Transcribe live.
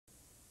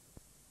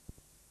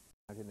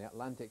in the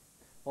Atlantic.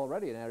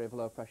 Already an area of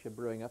low pressure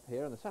brewing up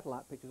here, and the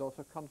satellite pictures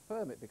also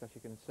confirm it, because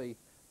you can see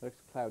there's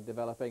a cloud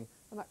developing,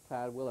 and that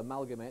cloud will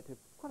amalgamate to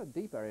quite a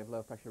deep area of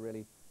low pressure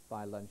really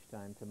by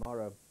lunchtime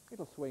tomorrow.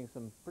 It'll swing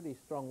some pretty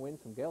strong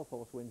winds, some gale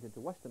force winds into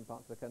western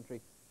parts of the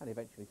country, and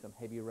eventually some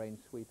heavy rain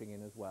sweeping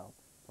in as well,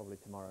 probably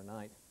tomorrow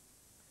night.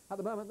 At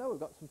the moment though, we've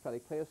got some fairly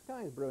clear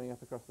skies brewing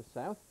up across the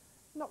south.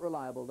 Not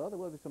reliable though, there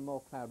will be some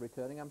more cloud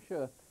returning I'm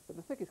sure, but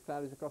the thickest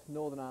cloud is across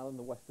Northern Ireland,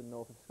 the western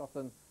north of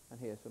Scotland, and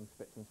here some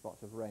spits and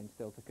spots of rain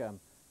still to come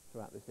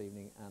throughout this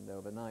evening and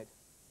overnight.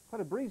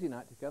 Quite a breezy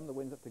night to come, the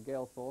winds up to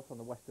gale force on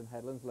the western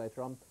headlands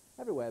later on,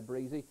 everywhere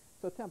breezy,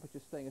 so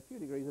temperatures staying a few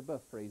degrees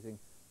above freezing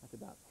at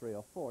about 3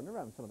 or 4, and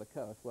around some of the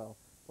coast, well,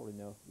 probably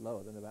no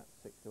lower than about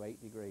 6 to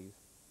 8 degrees.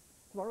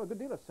 Tomorrow a good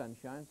deal of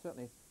sunshine,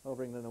 certainly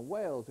over England and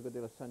Wales, a good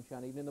deal of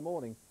sunshine even in the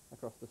morning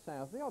across the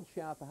south. The odd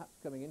shower perhaps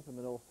coming in from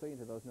the North Sea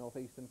into those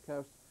northeastern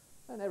coasts,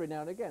 and every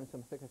now and again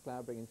some thicker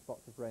cloud bringing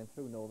spots of rain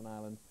through Northern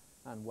Ireland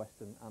and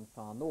western and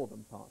far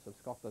northern parts of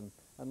Scotland.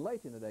 And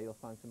late in the day you'll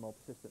find some more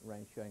persistent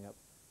rain showing up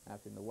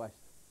out in the west.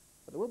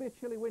 But there will be a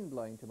chilly wind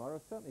blowing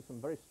tomorrow, certainly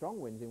some very strong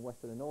winds in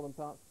western and northern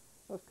parts,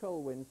 those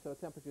cold winds, so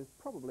temperatures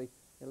probably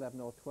 11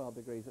 or 12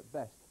 degrees at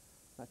best.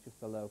 That's just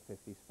below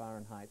 50s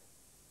Fahrenheit.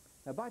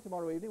 Now by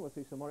tomorrow evening we'll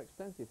see some more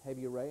extensive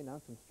heavy rain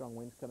and some strong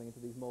winds coming into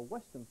these more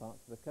western parts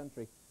of the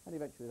country, and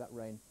eventually that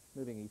rain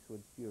moving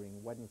eastwards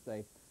during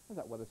Wednesday as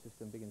that weather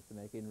system begins to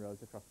make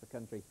inroads across the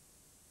country.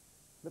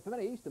 But for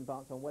many eastern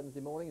parts on Wednesday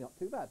morning, not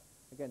too bad.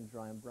 Again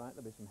dry and bright,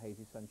 there'll be some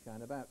hazy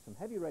sunshine about. Some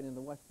heavy rain in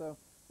the west though,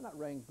 and that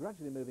rain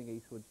gradually moving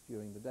eastwards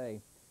during the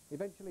day.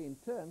 Eventually in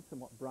turn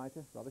somewhat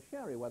brighter, rather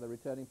showery weather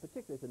returning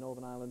particularly to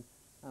Northern Ireland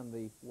and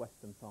the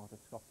western part of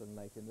Scotland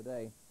late in the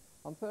day.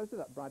 On Thursday,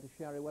 that brighter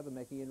showery weather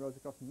making inroads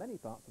across many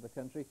parts of the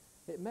country.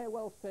 It may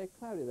well stay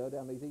cloudy though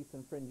down these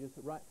eastern fringes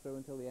right through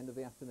until the end of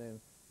the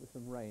afternoon, with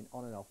some rain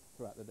on and off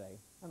throughout the day.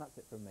 And that's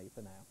it from me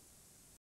for now.